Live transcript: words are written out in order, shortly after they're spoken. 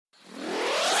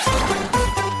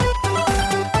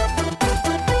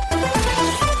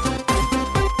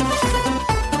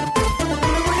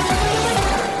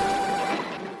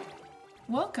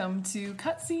welcome to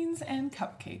Cutscenes and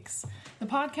Cupcakes, the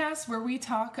podcast where we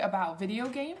talk about video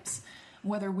games,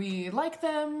 whether we like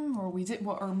them or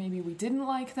maybe we didn't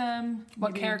like them.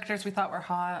 What characters we thought were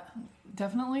hot.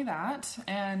 Definitely that,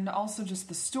 and also just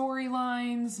the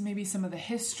storylines, maybe some of the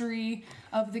history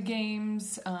of the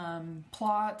games,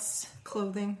 plots,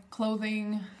 clothing.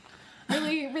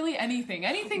 Really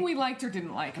anything we liked or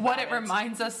didn't like about what it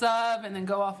reminds us of, and then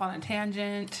go off on a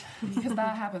tangent. Because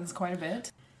that happens quite a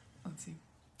bit. Let's see.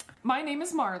 My name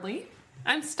is Marley.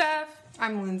 I'm Steph.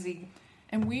 I'm Lindsay.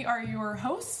 And we are your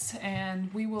hosts,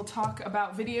 and we will talk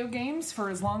about video games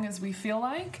for as long as we feel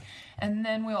like. And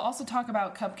then we'll also talk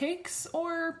about cupcakes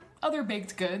or other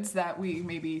baked goods that we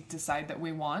maybe decide that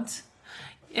we want.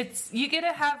 You get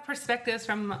to have perspectives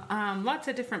from lots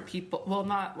of different people. Well,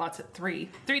 not lots of three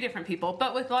different people,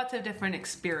 but with lots of different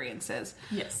experiences.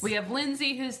 Yes. We have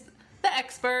Lindsay, who's the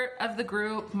expert of the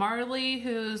group, Marley,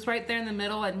 who's right there in the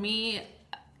middle, and me,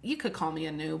 you could call me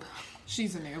a noob.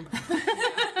 She's a noob.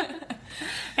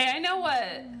 Hey, I know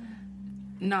what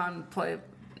non-play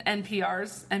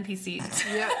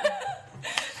NPCs. Yeah.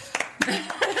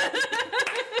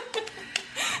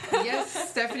 Yes,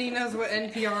 Stephanie knows what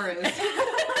NPR is.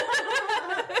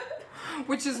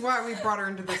 Which is why we brought her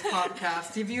into this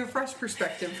podcast. Give you a fresh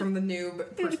perspective from the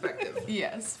noob perspective.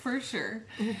 Yes, for sure.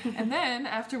 And then,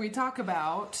 after we talk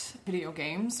about video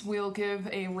games, we'll give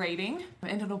a rating,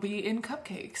 and it'll be in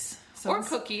cupcakes. Or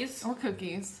cookies. Or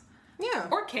cookies. Yeah.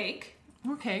 Or cake.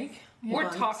 Or cake. Yeah. Or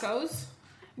tacos.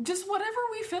 Just whatever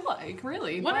we feel like,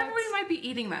 really. Whatever we might be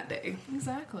eating that day.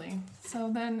 Exactly. So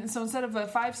instead of a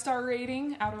 5-star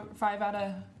rating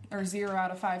or 0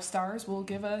 out of 5 stars, we'll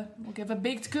give a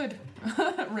baked good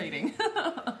rating.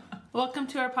 Welcome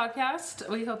to our podcast.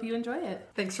 We hope you enjoy it.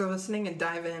 Thanks for listening and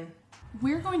dive in.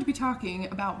 We're going to be talking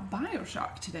about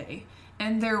BioShock today,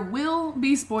 and there will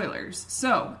be spoilers.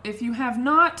 So if you have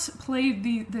not played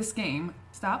this game,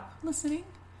 stop listening,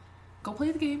 go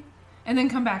play the game, and then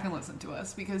come back and listen to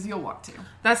us, because you'll want to.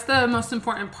 That's the most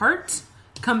important part.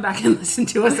 Come back and listen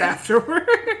to us afterwards.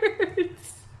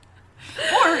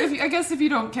 Or, if you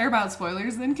don't care about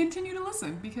spoilers, then continue to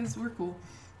listen, because we're cool.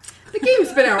 The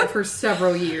game's been out for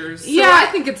several years, so yeah. I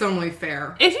think it's only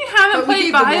fair. If you haven't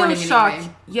played BioShock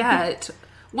anyway. yet,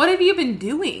 what have you been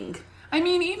doing? I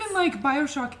mean, even like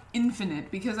BioShock Infinite,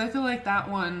 because I feel like that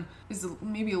one is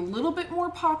maybe a little bit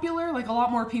more popular. Like, a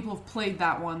lot more people have played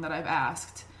that one that I've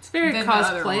asked. It's very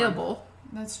cosplayable.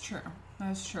 That's true.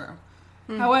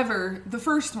 However, the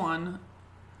first one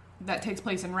that takes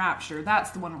place in Rapture,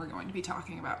 that's the one we're going to be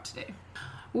talking about today.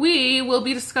 We will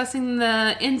be discussing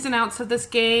the ins and outs of this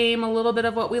game, a little bit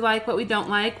of what we like, what we don't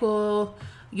like.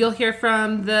 You'll hear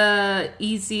from the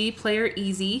player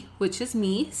easy, which is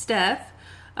me, Steph.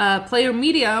 Player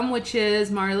medium, which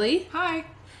is Marley. Hi.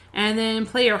 And then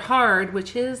player hard,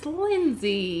 which is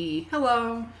Lindsay.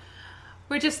 Hello.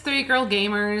 We're just 3 girl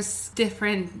gamers,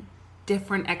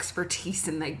 different expertise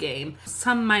in the game.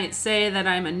 Some might say that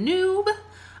I'm a noob.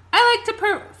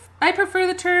 I prefer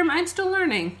the term I'm still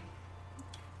learning.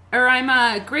 Or I'm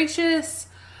a gracious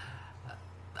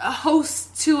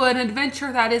host to an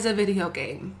adventure that is a video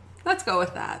game. Let's go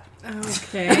with that.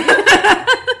 Okay.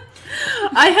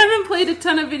 I haven't played a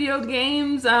ton of video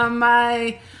games.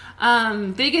 My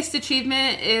biggest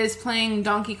achievement is playing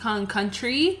Donkey Kong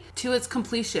Country to its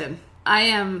completion. I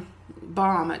am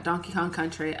bomb at Donkey Kong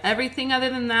Country. Everything other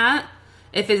than that,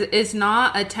 if it is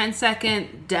not a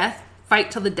 10-second fight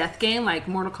till the death game, like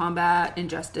Mortal Kombat,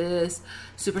 Injustice,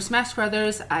 Super Smash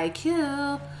Brothers, I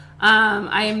kill.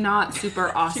 I am not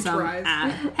super awesome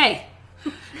at... Hey,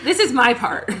 this is my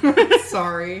part.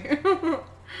 Sorry.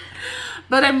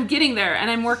 But I'm getting there, and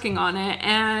I'm working on it,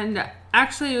 and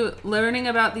actually learning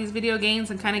about these video games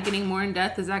and kind of getting more in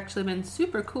depth has actually been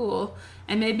super cool,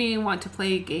 and made me want to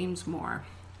play games more.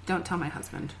 Don't tell my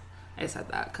husband I said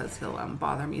that, because he'll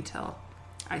bother me till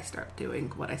I start doing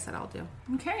what I said I'll do.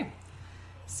 Okay.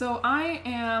 So I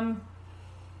am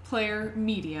player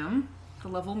medium, the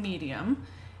level medium,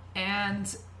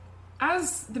 and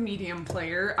as the medium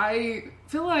player, I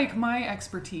feel like my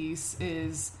expertise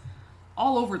is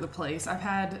all over the place. I've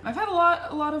had a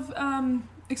lot of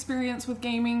experience with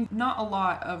gaming, not a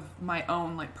lot of my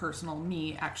own, like, personal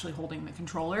me actually holding the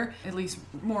controller, at least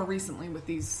more recently with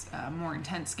these more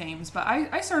intense games. But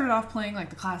I started off playing like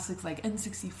the classics, like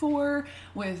N64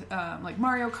 with like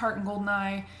Mario Kart and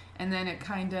GoldenEye, and then it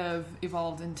kind of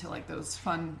evolved into like those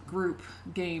fun group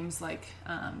games like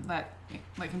that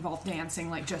like involve dancing,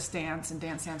 like Just Dance and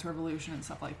Dance Dance Revolution and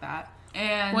stuff like that.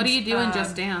 And what do you do in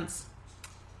Just Dance?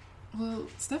 Well,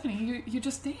 Stephanie, you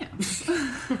just dance.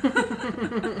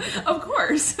 Of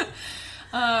course.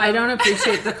 I don't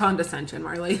appreciate the condescension,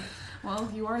 Marley.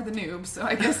 Well, you are the noob, so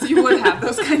I guess you would have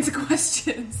those kinds of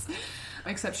questions.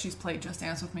 Except she's played Just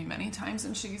Dance with me many times,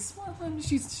 and she's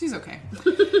okay.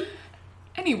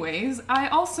 Anyways, I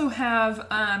also have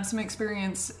some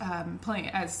experience playing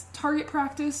as target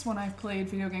practice when I've played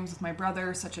video games with my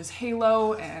brother, such as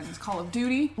Halo and Call of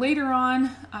Duty. Later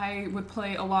on, I would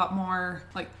play a lot more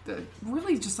like the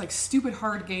really just like stupid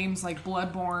hard games like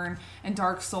Bloodborne and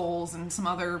Dark Souls and some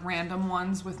other random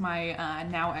ones with my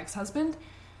now ex-husband.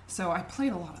 So I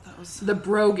played a lot of those. The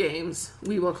bro games,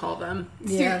 we will call them.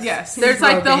 Yes. There's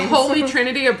like the games. holy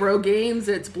trinity of bro games.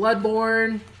 It's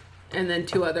Bloodborne, and then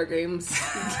 2 other games.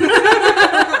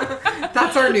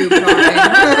 That's our noob talking.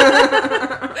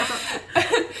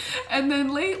 And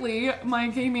then lately, my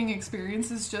gaming experience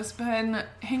has just been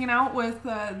hanging out with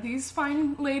these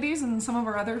fine ladies and some of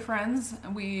our other friends.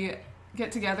 We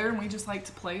get together and we just like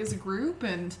to play as a group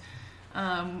and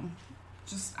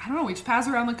we just pass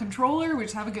around the controller, we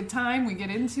just have a good time, we get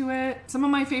into it. Some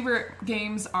of my favorite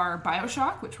games are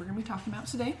BioShock, which we're going to be talking about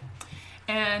today,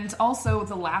 and also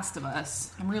The Last of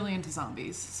Us. I'm really into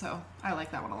zombies, so I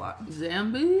like that one a lot.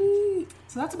 Zombie.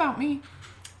 So that's about me.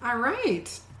 All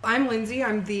right. I'm Lindsay.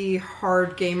 I'm the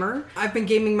hard gamer. I've been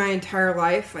gaming my entire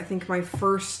life. I think my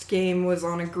first game was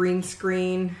on a green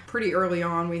screen. Pretty early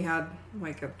on, we had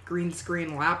like a green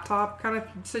screen laptop kind of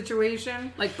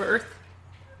situation. Like Birth?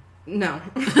 No.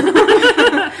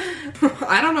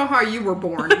 I don't know how you were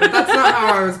born, but that's not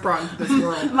how I was brought into this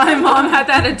world. My mom had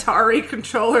that Atari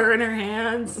controller in her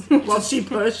hands while she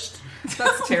pushed.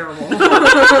 That's terrible.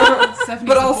 Stephanie's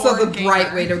But a also born the right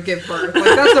gamer. way to give birth. Like,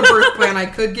 that's a birth plan I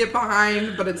could get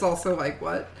behind, but it's also like,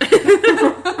 what?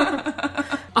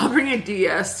 I'll bring a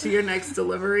DS to your next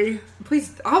delivery.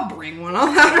 Please, I'll bring one.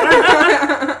 I'll have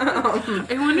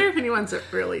it. I wonder if anyone's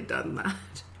really done that.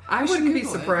 I We should wouldn't be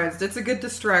Google it. surprised. It's a good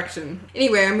distraction.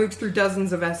 Anyway, I moved through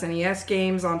dozens of SNES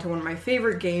games onto one of my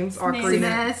favorite games, Ocarina.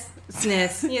 SNES.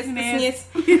 Yes,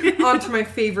 SNES. Onto my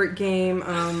favorite game,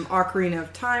 Ocarina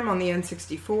of Time on the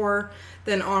N64.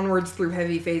 Then onwards through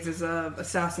heavy phases of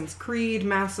Assassin's Creed,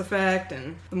 Mass Effect,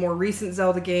 and the more recent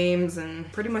Zelda games,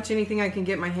 and pretty much anything I can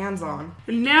get my hands on.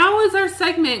 Now is our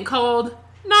segment called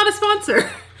Not a Sponsor.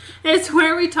 It's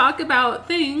where we talk about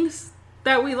things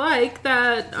that we like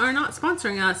that are not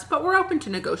sponsoring us, but we're open to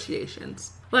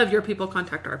negotiations. Love your people,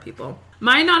 contact our people.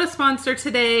 My Not a Sponsor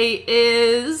today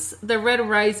is the Red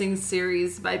Rising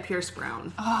series by Pierce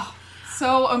Brown. Oh,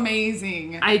 so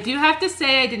amazing. I do have to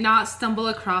say I did not stumble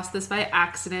across this by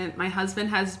accident. My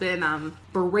husband has been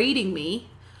berating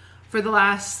me for the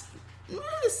last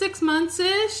 6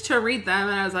 months-ish to read them,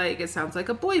 and I was like, it sounds like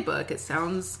a boy book. It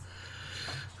sounds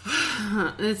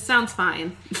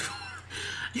fine.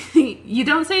 You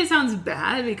don't say it sounds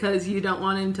bad because you don't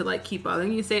want him to like keep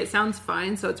bothering you. You say it sounds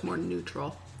fine, so it's more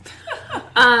neutral.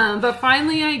 But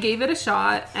finally I gave it a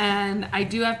shot, and I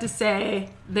do have to say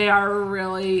they are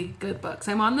really good books.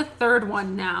 I'm on the 3rd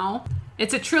one now.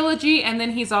 It's a trilogy, and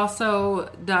then he's also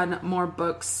done more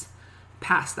books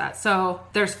past that. So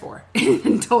there's 4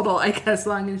 in total, I guess,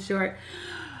 long and short.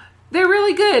 They're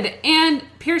really good. And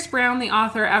Pierce Brown, the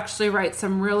author, actually writes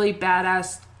some really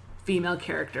badass female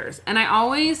characters. And I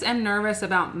always am nervous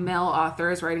about male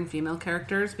authors writing female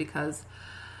characters because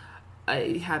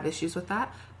I have issues with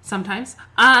that sometimes.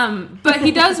 But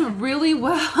he does really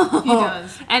well. He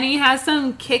does. And he has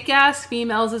some kick-ass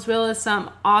females as well as some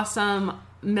awesome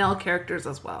male characters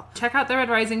as well. Check out the Red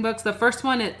Rising books. The first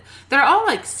one, they're all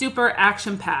like super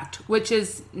action-packed, which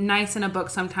is nice in a book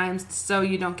sometimes so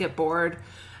you don't get bored.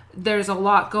 There's a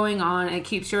lot going on. It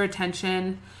keeps your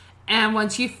attention. And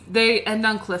once they end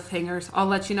on cliffhangers, I'll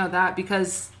let you know that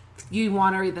because you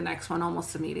want to read the next one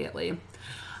almost immediately.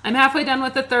 I'm halfway done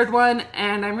with the 3rd one,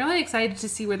 and I'm really excited to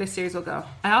see where this series will go.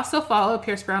 I also follow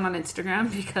Pierce Brown on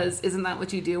Instagram because isn't that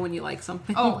what you do when you like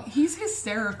something? Oh, he's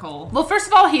hysterical. Well, first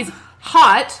of all, he's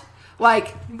hot. Like,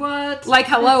 What? like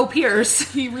hello,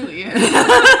 Pierce. He really is.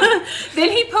 Then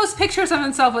he posts pictures of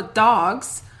himself with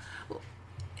dogs.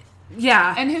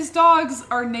 Yeah. And his dogs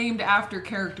are named after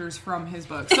characters from his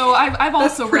book. So I've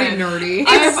also pretty read nerdy.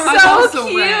 I've so also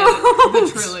cute. read the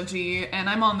trilogy, and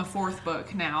I'm on the 4th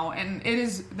book now, and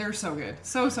they're so good.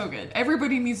 So good.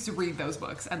 Everybody needs to read those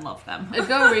books and love them.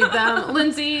 Go read them.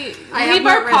 Lindsay, I have leave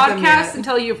not our read them podcast yet.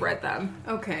 until you've read them.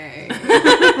 Okay.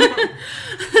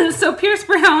 So Pierce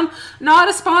Brown, not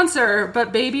a sponsor,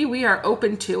 but baby, we are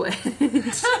open to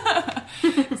it.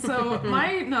 So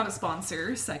my Not a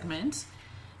Sponsor segment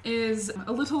is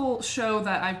a little show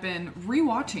that I've been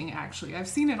rewatching, actually. I've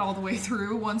seen it all the way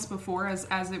through once before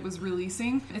as it was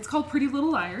releasing. It's called Pretty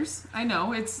Little Liars. I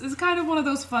know, it's kind of one of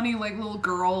those funny, like, little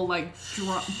girl, like,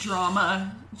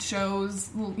 drama shows,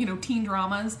 little, teen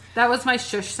dramas. That was my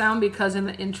shush sound because in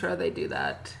the intro they do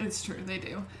that. It's true, they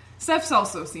do. Steph's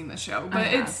also seen the show, but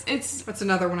it's that's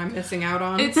another one I'm missing out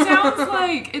on. It sounds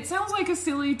like a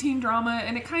silly teen drama,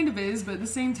 and it kind of is, but at the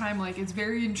same time, like, it's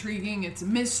very intriguing. It's a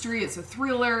mystery. It's a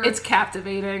thriller. It's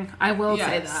captivating. I will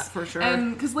say that for sure.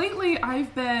 And because lately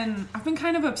I've been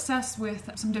kind of obsessed with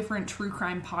some different true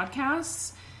crime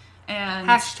podcasts. And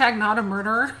hashtag not a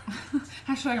murderer.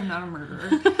 Hashtag I'm not a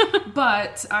murderer.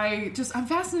 But I'm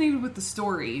fascinated with the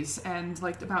stories and,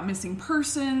 like, about missing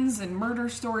persons and murder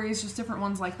stories, just different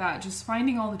ones like that. Just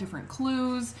finding all the different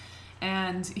clues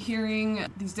and hearing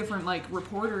these different, like,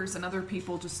 reporters and other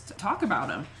people just talk about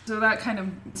them. So that kind of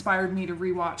inspired me to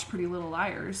rewatch Pretty Little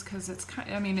Liars, because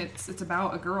it's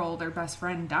about a girl, their best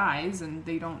friend dies and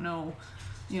they don't know,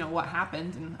 what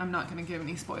happened. And I'm not going to give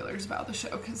any spoilers about the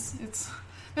show because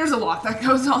there's a lot that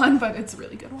goes on, but it's a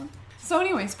really good one. So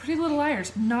anyways, Pretty Little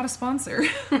Liars, not a sponsor.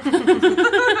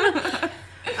 My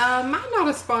not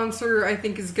a sponsor, I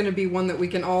think, is going to be one that we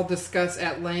can all discuss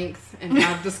at length and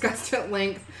have discussed at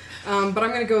length. But I'm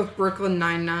going to go with Brooklyn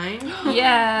Nine-Nine.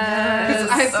 Yes.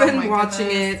 Because I've been watching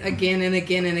it again and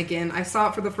again and again. I saw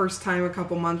it for the first time a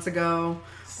couple months ago,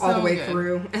 all the way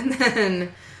through. And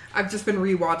then I've just been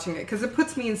rewatching it because it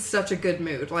puts me in such a good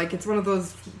mood. Like, it's one of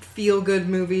those feel-good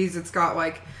movies. It's got,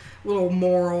 like, little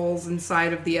morals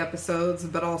inside of the episodes,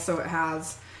 but also it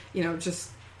has, just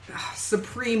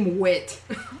supreme wit,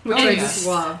 which I just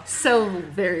love. So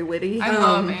very witty. I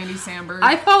love Andy Samberg.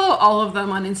 I follow all of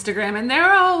them on Instagram, and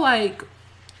they're all, like,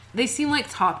 they seem like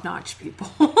top-notch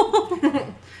people.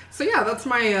 So yeah, that's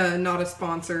my not a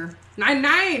sponsor.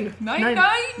 Nine.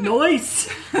 Nice.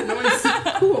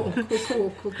 Cool.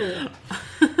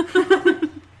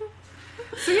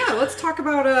 So yeah, let's talk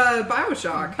about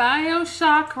BioShock.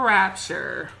 BioShock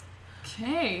Rapture.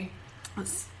 Okay.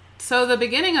 So the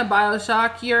beginning of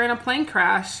BioShock, you're in a plane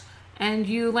crash, and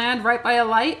you land right by a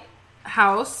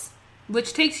lighthouse,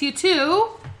 which takes you to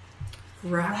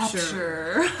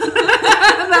Rapture.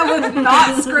 That was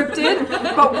not scripted,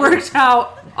 but worked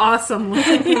out awesomely.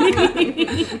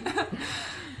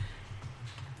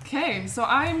 Okay, so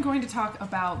I'm going to talk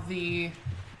about the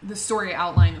story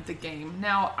outline of the game.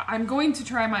 Now, I'm going to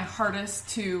try my hardest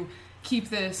to keep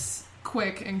this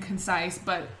quick and concise,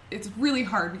 but it's really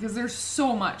hard because there's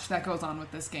so much that goes on with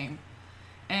this game.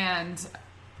 And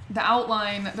the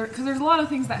outline, because there's a lot of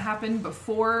things that happen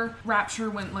before Rapture,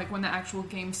 when the actual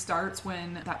game starts,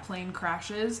 when that plane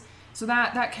crashes. So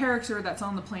that character that's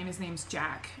on the plane, his name's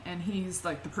Jack, and he's,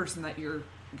 like, the person that you're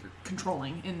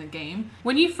controlling in the game.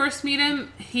 When you first meet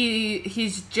him,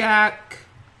 he's Jack.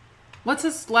 What's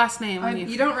his last name?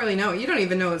 You don't really know. You don't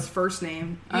even know his first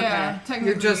name. Yeah,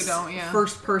 technically you're just you don't, yeah.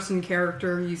 First person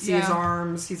character. You see his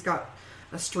arms. He's got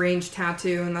a strange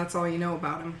tattoo, and that's all you know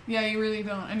about him. Yeah, you really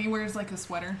don't. And he wears, like, a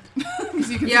sweater because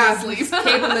you can see his sleeves.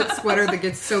 Cable knit sweater that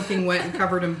gets soaking wet and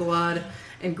covered in blood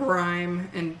and grime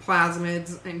and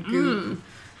plasmids and goop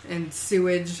and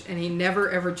sewage, and he never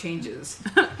ever changes.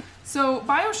 So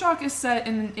BioShock is set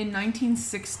in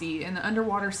 1960 in the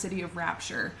underwater city of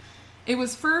Rapture. It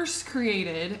was first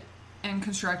created and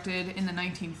constructed in the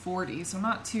 1940s, so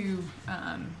not too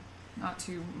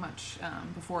much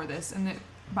before this, and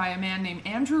by a man named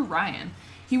Andrew Ryan.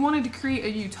 He wanted to create a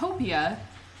utopia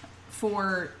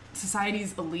for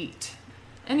society's elite.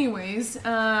 Anyways,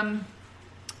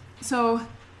 so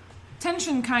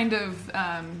tension kind of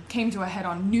came to a head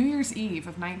on New Year's Eve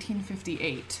of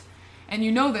 1958. And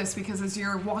you know this because as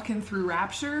you're walking through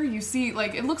Rapture, you see,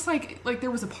 like, it looks like there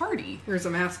was a party. There's a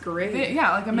masquerade.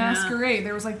 Masquerade.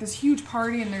 There was, like, this huge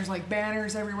party, and there's, like,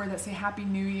 banners everywhere that say Happy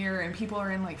New Year, and people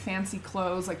are in, like, fancy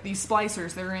clothes. Like, these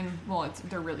splicers,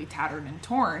 they're really tattered and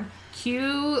torn.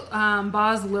 Cue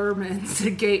Baz Luhrmann's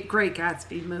Great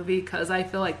Gatsby movie, because I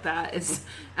feel like that is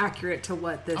accurate to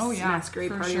what this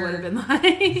masquerade party would have been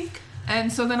like.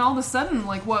 And so then all of a sudden,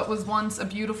 like, what was once a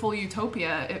beautiful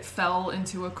utopia, it fell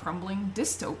into a crumbling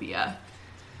dystopia.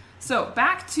 So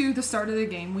back to the start of the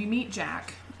game, we meet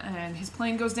Jack, and his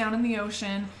plane goes down in the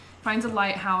ocean, finds a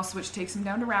lighthouse, which takes him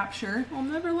down to Rapture. I'll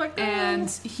never let go. And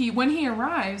when he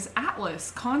arrives, Atlas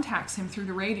contacts him through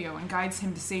the radio and guides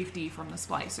him to safety from the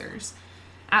splicers.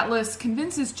 Atlas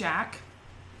convinces Jack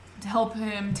to help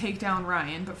him take down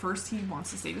Ryan, but first he wants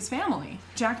to save his family.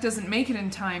 Jack doesn't make it in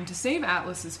time to save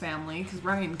Atlas's family because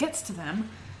Ryan gets to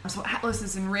them. So Atlas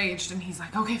is enraged and he's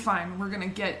like, okay, fine, we're gonna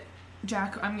get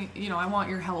Jack, I want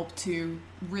your help to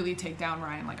really take down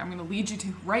Ryan. Like, I'm going to lead you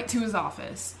right to his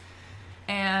office.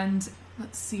 And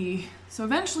let's see. So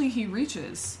eventually he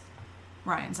reaches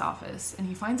Ryan's office and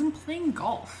he finds him playing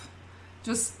golf.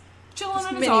 Just chilling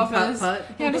in his office.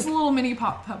 Putt-putt. Yeah, just a little mini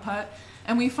putt-putt.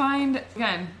 And we find,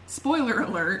 again, spoiler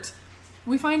alert,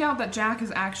 we find out that Jack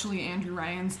is actually Andrew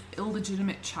Ryan's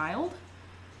illegitimate child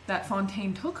that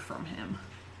Fontaine took from him.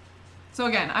 So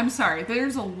again, I'm sorry,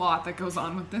 there's a lot that goes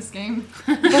on with this game.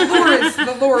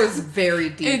 The lore is very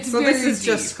deep. This is deep.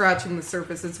 Just scratching the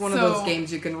surface. It's one of those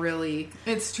games you can really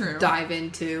it's true. dive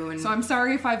into. And so I'm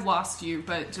sorry if I've lost you,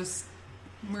 but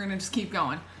we're going to just keep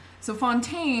going. So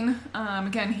Fontaine,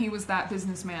 again, he was that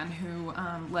businessman who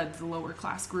led the lower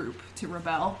class group to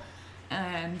rebel.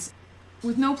 And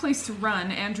with no place to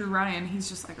run, Andrew Ryan, he's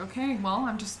just like, okay, well,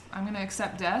 I'm going to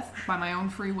accept death by my own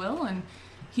free will. And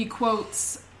he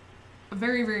quotes a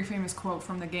very, very famous quote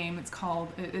from the game.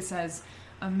 It says,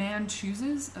 "A man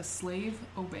chooses, a slave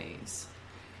obeys."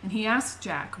 And he asks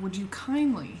Jack, would you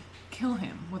kindly kill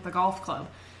him with a golf club?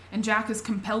 And Jack is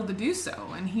compelled to do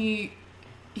so. And he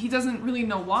doesn't really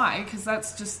know why, because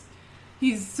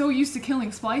he's so used to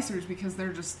killing splicers because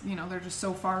they're just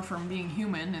so far from being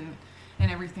human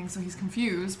and everything, so he's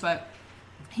confused. But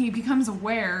he becomes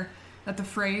aware that the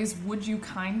phrase, would you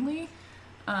kindly,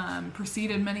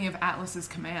 preceded many of Atlas's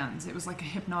commands. It was like a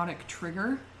hypnotic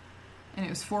trigger, and it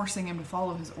was forcing him to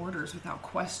follow his orders without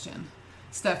question.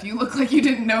 Steph, you look like you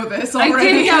didn't know this already.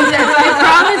 I did know this. I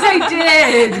promise I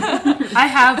did. I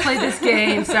have played this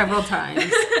game several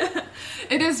times.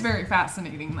 It is very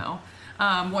fascinating, though.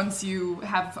 Once you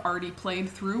have already played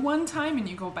through one time and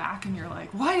you go back and you're like,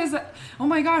 why is that? Oh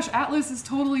my gosh, Atlas is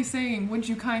totally saying, would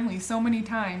you kindly, so many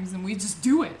times, and we just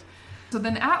do it. So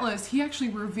then Atlas, he actually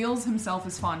reveals himself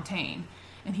as Fontaine,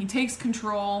 and he takes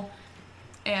control,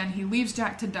 and he leaves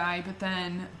Jack to die, but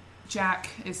then Jack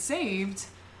is saved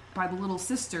by the Little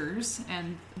Sisters,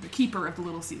 and the keeper of the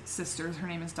Little Sisters, her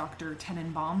name is Dr.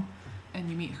 Tenenbaum, and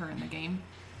you meet her in the game.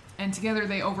 And together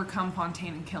they overcome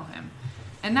Fontaine and kill him.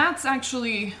 And that's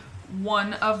actually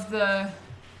one of the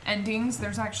endings.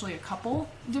 There's actually a couple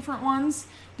different ones,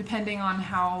 depending on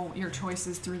how your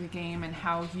choices through the game and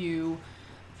how you...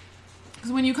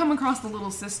 Because when you come across the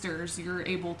Little Sisters, you're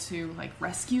able to, like,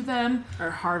 rescue them. Or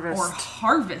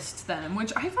harvest them,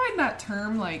 which I find that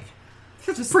term, like...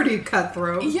 It's just pretty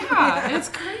cutthroat. Yeah, it's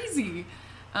crazy.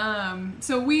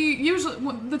 So we usually,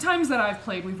 the times that I've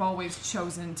played, we've always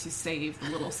chosen to save the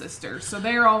Little Sisters. So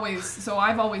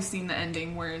I've always seen the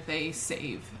ending where they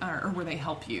save, or where they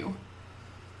help you.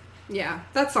 Yeah,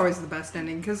 that's always the best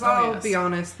ending, because I'll be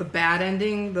honest, the bad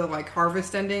ending, the, like,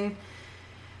 harvest ending,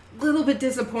 a little bit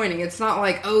disappointing. It's not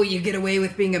like, oh, you get away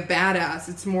with being a badass.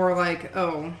 It's more like,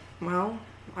 oh, well,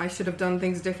 I should have done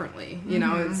things differently. You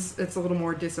know, it's a little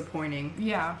more disappointing.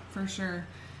 Yeah, for sure.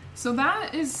 So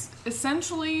that is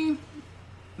essentially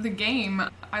the game.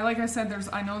 Like I said,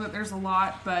 I know that there's a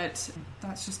lot, but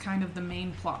that's just kind of the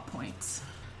main plot points.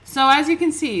 So as you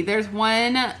can see, there's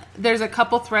a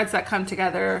couple threads that come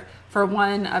together for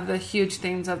one of the huge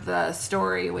themes of the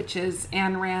story, which is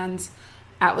Ayn Rand's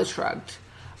Atlas Shrugged.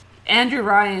 Andrew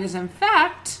Ryan is in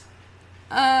fact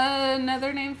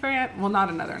another name for not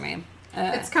another name.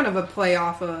 It's kind of a play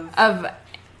off of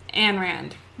Ayn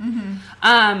Rand. Mm-hmm.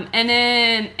 And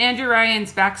then Andrew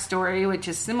Ryan's backstory, which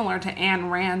is similar to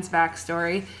Ayn Rand's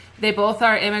backstory. They both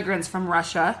are immigrants from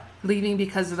Russia, leaving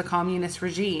because of the communist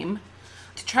regime,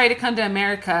 to try to come to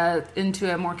America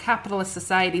into a more capitalist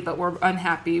society, but were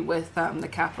unhappy with the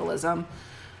capitalism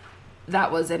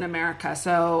that was in America.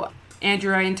 So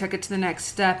Andrew Ryan took it to the next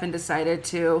step and decided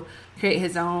to create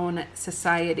his own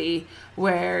society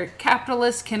where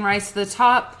capitalists can rise to the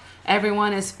top.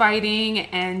 Everyone is fighting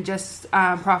and just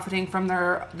profiting from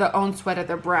their own sweat of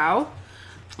their brow.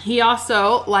 He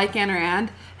also, like Ayn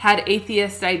Rand, had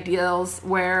atheist ideals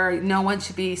where no one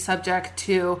should be subject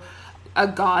to a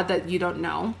god that you don't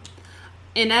know.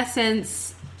 In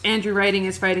essence, Andrew Ryan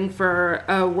is fighting for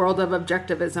a world of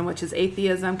objectivism, which is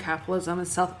atheism, capitalism, and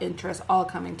self-interest all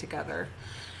coming together.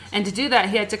 And to do that,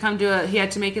 he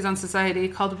had to make his own society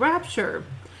called Rapture.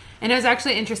 And it was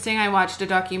actually interesting. I watched a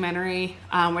documentary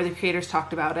where the creators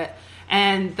talked about it.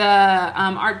 And the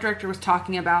art director was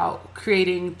talking about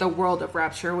creating the world of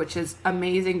Rapture, which is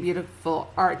amazing,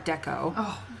 beautiful Art Deco.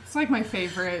 Oh, it's like my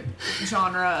favorite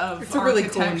genre of it's a really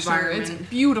cool architecture. environment. It's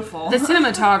beautiful. The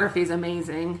cinematography is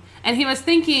amazing. And he was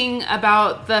thinking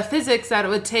about the physics that it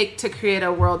would take to create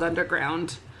a world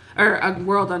underground, or a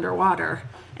world underwater.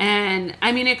 And,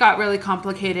 I mean, it got really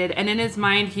complicated. And in his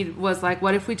mind, he was like,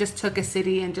 what if we just took a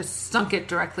city and just sunk it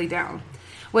directly down?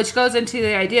 Which goes into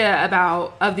the idea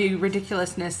of the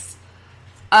ridiculousness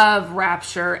of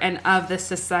Rapture and of this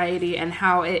society, and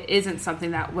how it isn't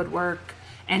something that would work,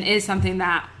 and is something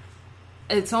that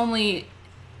its only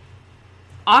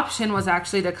option was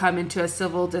actually to come into a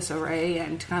civil disarray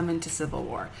and to come into civil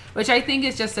war, which I think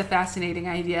is just a fascinating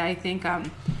idea. I think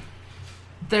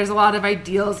there's a lot of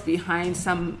ideals behind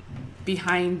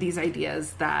these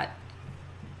ideas that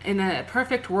in a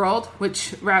perfect world,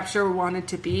 which Rapture wanted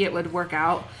to be, it would work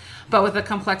out. But with the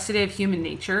complexity of human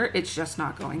nature, it's just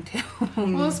not going to.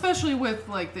 Well, especially with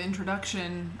like the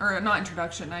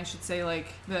I should say, like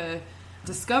the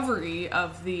discovery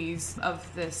of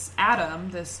this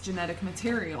atom, this genetic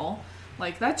material,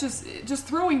 like that just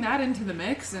throwing that into the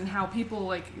mix, and how people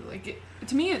like it,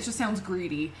 to me it just sounds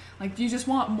greedy. Like you just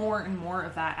want more and more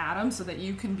of that atom so that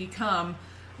you can become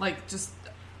like just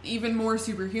even more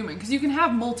superhuman, because you can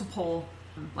have multiple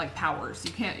like powers.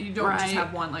 You don't just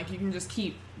have one. Like you can just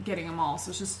keep getting them all. So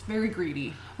it's just very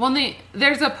greedy. Well,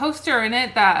 there's a poster in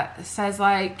it that says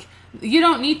like you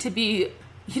don't need to be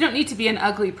an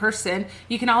ugly person.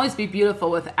 You can always be beautiful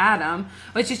with Adam,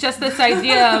 which is just this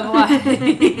idea of like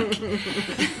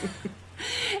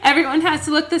everyone has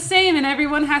to look the same and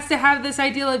everyone has to have this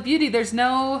ideal of beauty. There's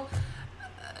no.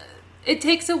 It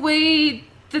takes away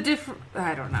the different.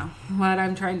 I don't know what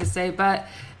I'm trying to say, but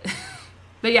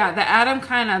yeah, the atom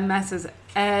kind of messes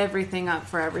everything up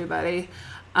for everybody.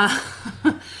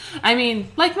 I mean,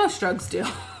 like most drugs do.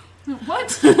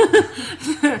 What?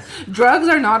 Drugs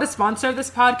are not a sponsor of this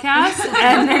podcast,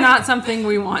 and they're not something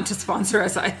we want to sponsor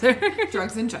us either.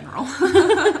 Drugs in general.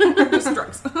 Just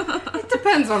drugs. It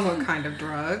depends on what kind of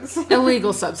drugs.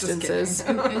 Illegal substances.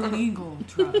 Illegal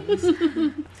drugs.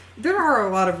 There are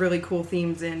a lot of really cool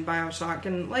themes in BioShock,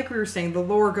 and like we were saying, the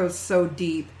lore goes so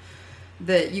deep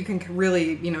that you can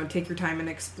really, take your time and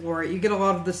explore it. You get a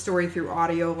lot of the story through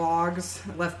audio logs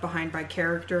left behind by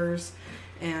characters,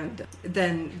 and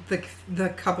then the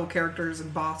couple characters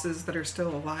and bosses that are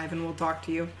still alive and will talk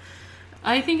to you.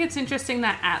 I think it's interesting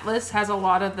that Atlas has a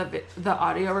lot of the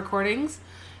audio recordings,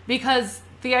 because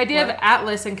the idea of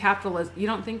Atlas and capitalism, you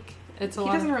don't think it's a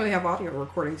lot? He doesn't really have audio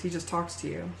recordings. He just talks to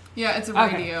you. Yeah, it's a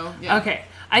radio. Okay. Yeah. Okay.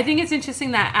 I think it's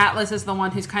interesting that Atlas is the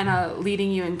one who's kind of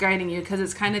leading you and guiding you, because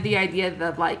it's kind of the idea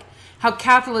of like how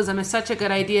capitalism is such a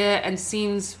good idea and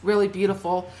seems really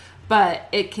beautiful, but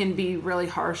it can be really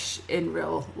harsh in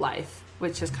real life,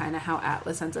 which is kind of how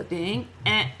Atlas ends up being.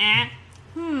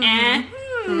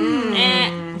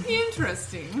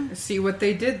 Interesting. See what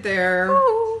they did there.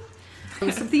 Ooh.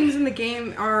 Some themes in the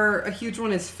game are, a huge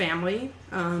one is family.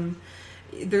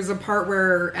 There's a part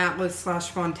where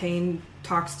Atlas/Fontaine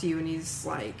talks to you, and he's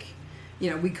like,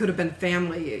 we could have been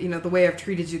family, the way I've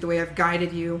treated you, the way I've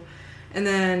guided you. And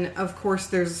then, of course,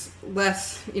 there's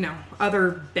less,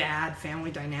 other bad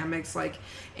family dynamics, like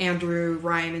Andrew,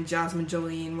 Ryan, and Jasmine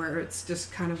Jolene, where it's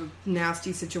just kind of a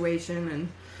nasty situation,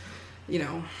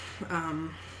 and,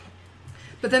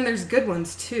 but then there's good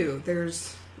ones, too.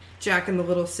 There's Jack and the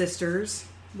Little Sisters,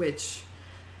 which,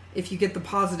 if you get the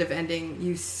positive ending,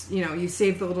 you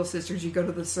save the Little Sisters, you go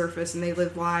to the surface, and they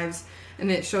live lives,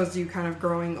 and it shows you kind of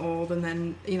growing old, and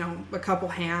then, a couple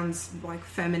hands, like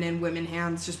feminine women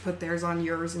hands, just put theirs on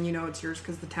yours, and it's yours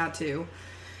because the tattoo.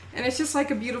 And it's just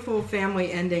like a beautiful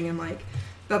family ending, and like,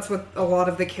 that's what a lot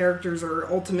of the characters are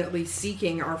ultimately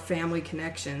seeking, are family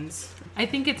connections. I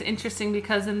think it's interesting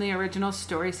because in the original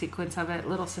story sequence of it,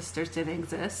 Little Sisters didn't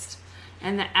exist.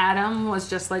 And the atom was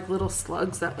just like little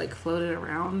slugs that like floated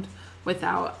around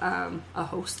without a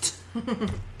host. Ew.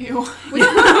 It would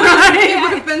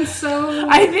have been so.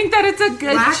 I think that it's a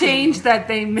good lacking. change that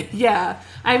they made. Yeah.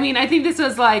 I mean, I think this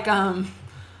was like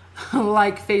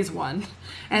phase 1.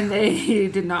 And they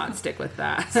did not stick with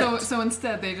that. So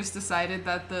instead, they just decided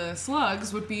that the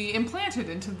slugs would be implanted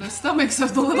into the stomachs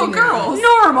of the little girls.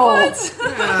 Normal.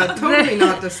 Yeah, totally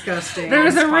not disgusting. There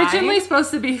was That's originally fine.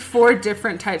 supposed to be 4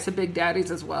 different types of Big Daddies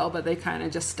as well, but they kind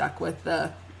of just stuck with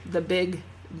the big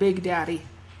daddy.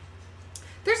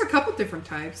 There's a couple different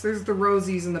types. There's the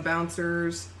Rosies and the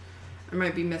Bouncers. I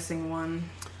might be missing one.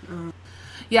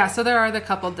 Yeah, so there are the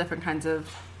couple different kinds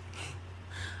of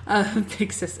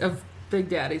Big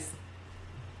Daddies.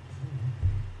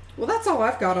 Well, that's all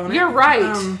I've got on it. You're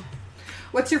right.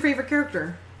 What's your favorite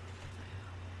character?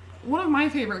 One of my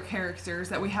favorite characters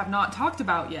that we have not talked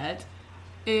about yet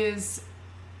is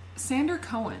Sander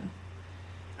Cohen.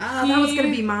 That was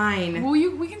going to be mine. Well,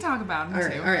 we can talk about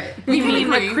him too. All right. You mean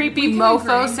agree. the creepy We can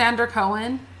mofo agree. Sander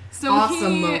Cohen? So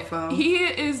Awesome mofo. He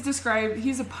is described.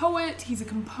 He's a poet. He's a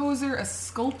composer, a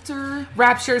sculptor.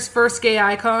 Rapture's first gay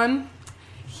icon.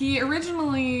 He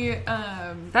originally.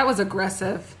 That was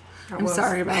aggressive. I'm was.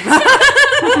 sorry about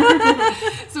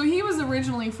that. So he was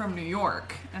originally from New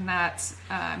York, and that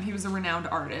he was a renowned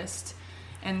artist.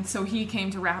 And so he came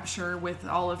to Rapture with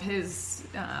all of his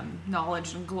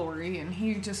knowledge and glory, and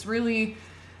he just really,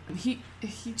 he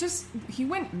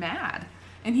went mad,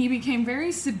 and he became very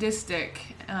sadistically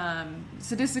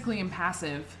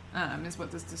impassive, is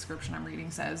what this description I'm reading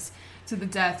says, to the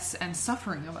deaths and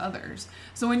suffering of others.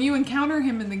 So when you encounter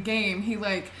him in the game, he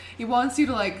wants you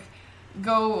to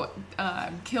go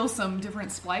kill some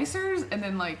different splicers and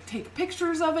then take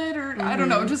pictures of it, or I don't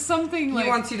know, just something he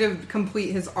wants you to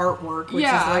complete his artwork, which is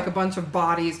a bunch of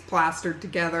bodies plastered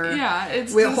together,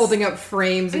 it's holding up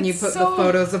frames, and you put the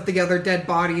photos of the other dead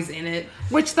bodies in it,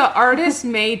 which the artist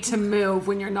made to move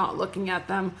when you're not looking at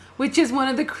them, which is one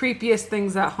of the creepiest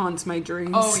things that haunts my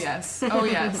dreams. Oh yes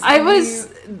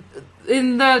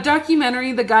In the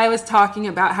documentary, the guy was talking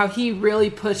about how he really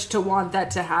pushed to want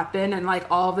that to happen, and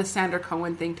all of the Sander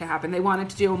Cohen thing to happen. They wanted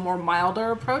to do a more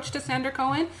milder approach to Sander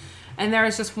Cohen, and there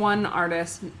was just one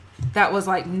artist that was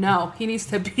like, no, he needs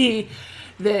to be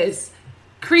this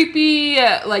creepy,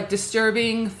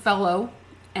 disturbing fellow,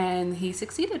 and he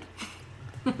succeeded.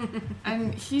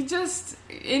 And he just,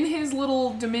 in his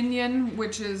little dominion,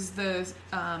 which is the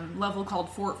level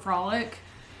called Fort Frolic,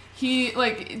 he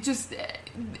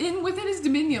within his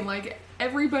dominion,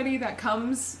 everybody that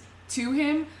comes to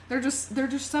him, they're just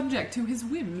subject to his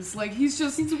whims. He's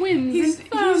just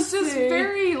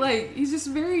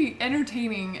very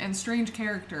entertaining and strange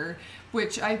character,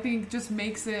 which I think just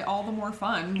makes it all the more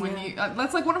fun when you.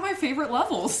 That's one of my favorite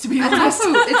levels, to be honest.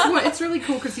 Also, it's really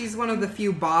cool because he's one of the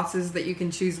few bosses that you can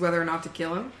choose whether or not to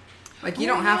kill him. You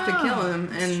don't have to kill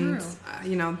him, and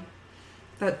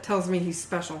that tells me he's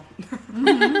special. For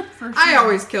sure. I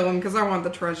always kill him because I want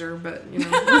the treasure, but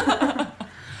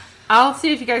I'll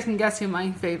see if you guys can guess who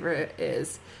my favorite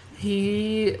is.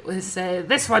 He would say,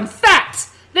 this one fat!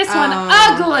 This one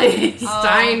ugly!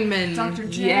 Steinman. Dr.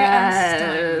 J.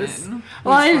 Yes. Steinman.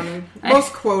 Well,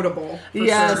 most quotable.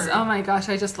 Yes. Sure. Oh my gosh,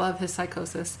 I just love his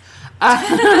psychosis.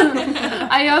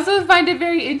 I also find it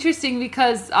very interesting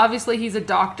because obviously he's a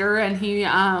doctor, and he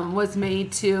was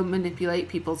made to manipulate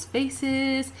people's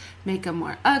faces, make them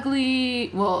more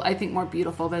ugly. Well, I think more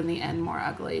beautiful, but in the end, more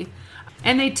ugly.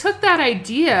 And they took that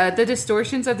idea, the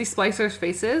distortions of these splicers'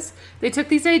 faces, they took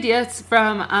these ideas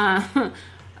from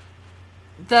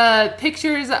the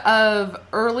pictures of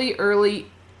early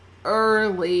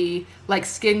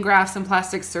skin grafts and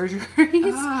plastic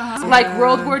surgeries.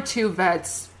 World War II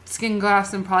vets, skin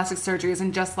grafts and plastic surgeries,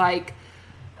 and just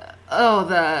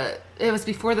it was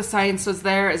before the science was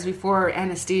there, it was before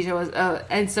anesthesia was,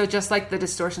 and so just the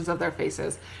distortions of their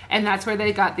faces. And that's where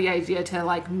they got the idea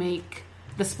to make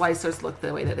the splicers look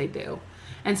the way that they do.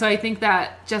 And so I think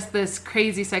that just this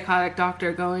crazy psychotic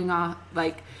doctor going off,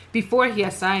 before he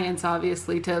has science,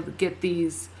 obviously, to get the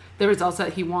results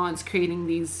that he wants, creating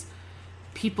these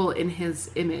people in his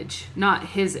image, not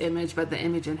his image, but the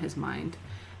image in his mind.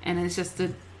 And it's just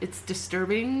it's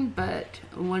disturbing, but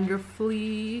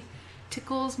wonderfully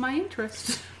tickles my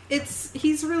interest.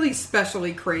 He's really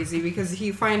specially crazy because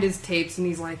you find his tapes and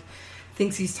he's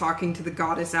thinks he's talking to the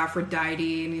goddess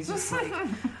Aphrodite, and he's just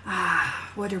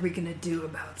what are we gonna do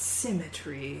about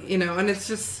symmetry? And it's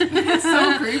just it's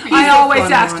so creepy. I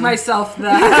always ask myself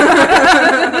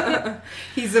that.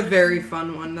 He's a very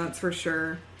fun one, that's for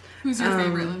sure. Who's your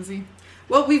favorite, Lindsay?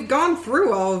 Well, we've gone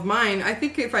through all of mine. I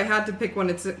think if I had to pick one,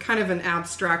 it's kind of an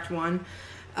abstract one.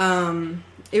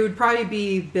 It would probably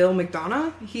be Bill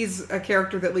McDonough. He's a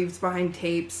character that leaves behind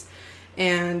tapes,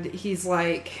 and he's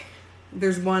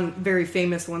there's one very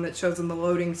famous one that shows on the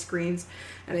loading screens,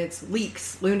 and it's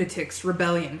leaks, lunatics,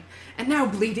 rebellion, and now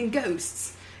bleeding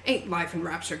ghosts. Ain't life in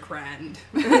Rapture grand?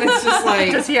 And it's just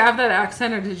Does he have that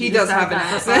accent, or did you? He does have an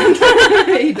accent.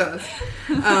 He does.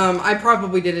 I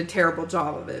probably did a terrible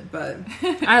job of it, but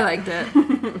I liked it.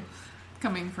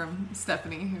 Coming from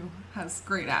Stephanie, who has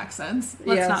great accents.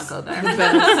 Let's not go there. The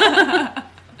best.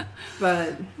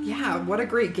 But yeah, what a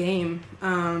great game.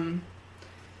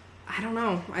 I don't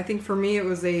know. I think for me it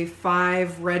was a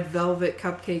 5 red velvet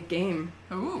cupcake game.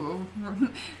 Ooh.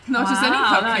 Not just any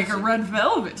cupcake, a red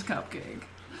velvet cupcake.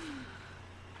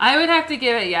 I would have to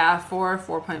give it,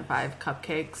 4.5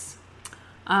 cupcakes.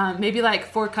 Maybe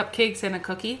 4 cupcakes and a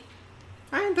cookie.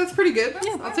 All right, that's pretty good.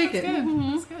 I'll take it. Good.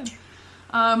 Mm-hmm. That's good.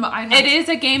 It is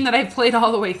a game that I've played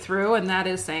all the way through, and that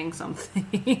is saying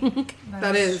something.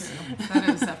 That is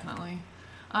definitely.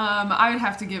 I would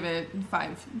have to give it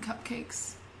 5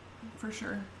 cupcakes. For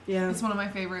sure. Yeah. It's one of my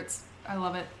favorites. I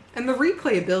love it. And the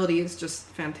replayability is just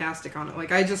fantastic on it. Like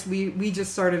we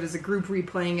just started as a group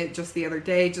replaying it just the other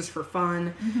day, just for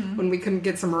fun, when we couldn't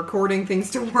get some recording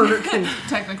things to work. And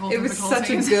technical it was such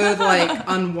a good like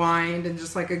unwind and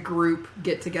just like a group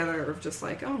get together of just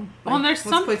like, oh, well, and there's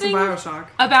let's play some Bioshock.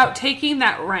 About taking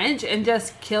that wrench and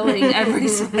just killing every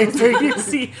slicer you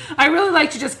see. I really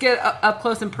like to just get up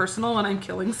close and personal when I'm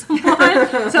killing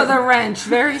someone. So the wrench,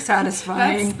 very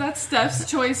satisfying. That's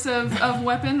Steph's choice of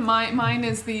weapon. Mine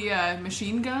is the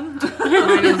machine gun.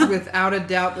 Mine is without a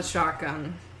doubt the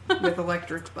shotgun with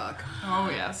electric buck. Oh,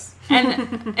 yes.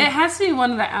 And it has to be one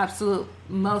of the absolute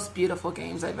most beautiful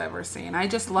games I've ever seen. I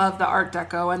just love the Art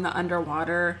Deco and the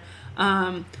underwater.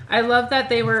 I love that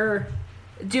they were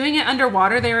doing it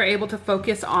underwater. They were able to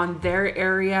focus on their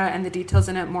area and the details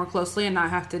in it more closely and not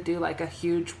have to do like a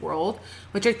huge world,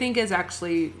 which I think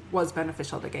was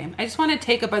beneficial to the game. I just want to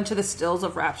take a bunch of the stills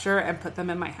of Rapture and put them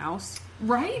in my house.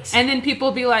 Right? And then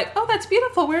people be like, oh, that's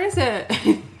beautiful. Where is it?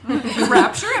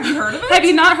 Rapture? Have you heard of it? Have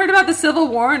you not heard about the Civil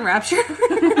War in Rapture?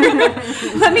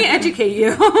 Let me educate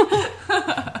you.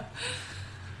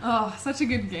 Oh, such a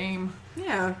good game.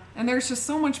 Yeah. And there's just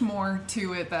so much more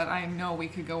to it that I know we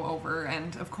could go over.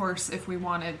 And of course, if we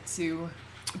wanted to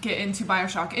get into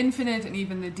Bioshock Infinite and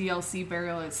even the DLC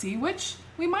Burial at Sea, which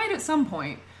we might at some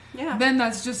point, then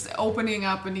that's just opening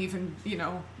up and even,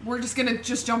 we're just going to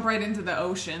just jump right into the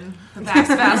ocean, the vast,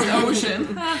 vast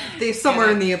ocean.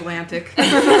 Somewhere in the Atlantic.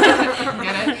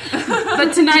 Get it?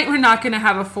 But tonight we're not going to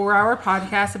have a 4-hour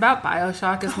podcast about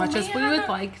Bioshock as much as we would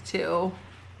like to.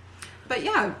 But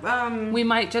yeah, we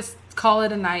might just call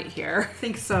it a night here.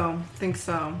 Think so.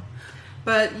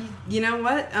 But you know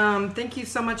what? Thank you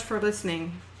so much for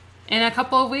listening. In a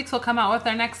couple of weeks, we'll come out with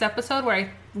our next episode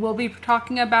where we'll be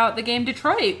talking about the game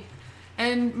Detroit.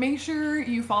 And make sure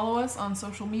you follow us on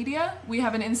social media. We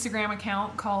have an Instagram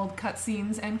account called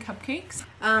Cutscenes and Cupcakes.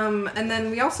 And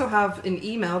then we also have an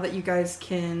email that you guys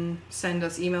can send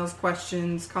us emails,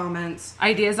 questions, comments.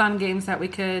 Ideas on games that we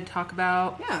could talk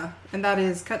about. Yeah, and that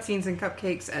is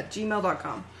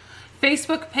cutscenesandcupcakes@gmail.com.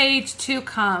 Facebook page to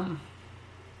come.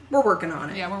 We're working on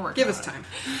it. Yeah, we're working Give on us it. time.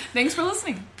 Thanks for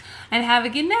listening. And have a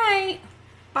good night.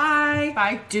 Bye.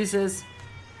 Bye. Deuces.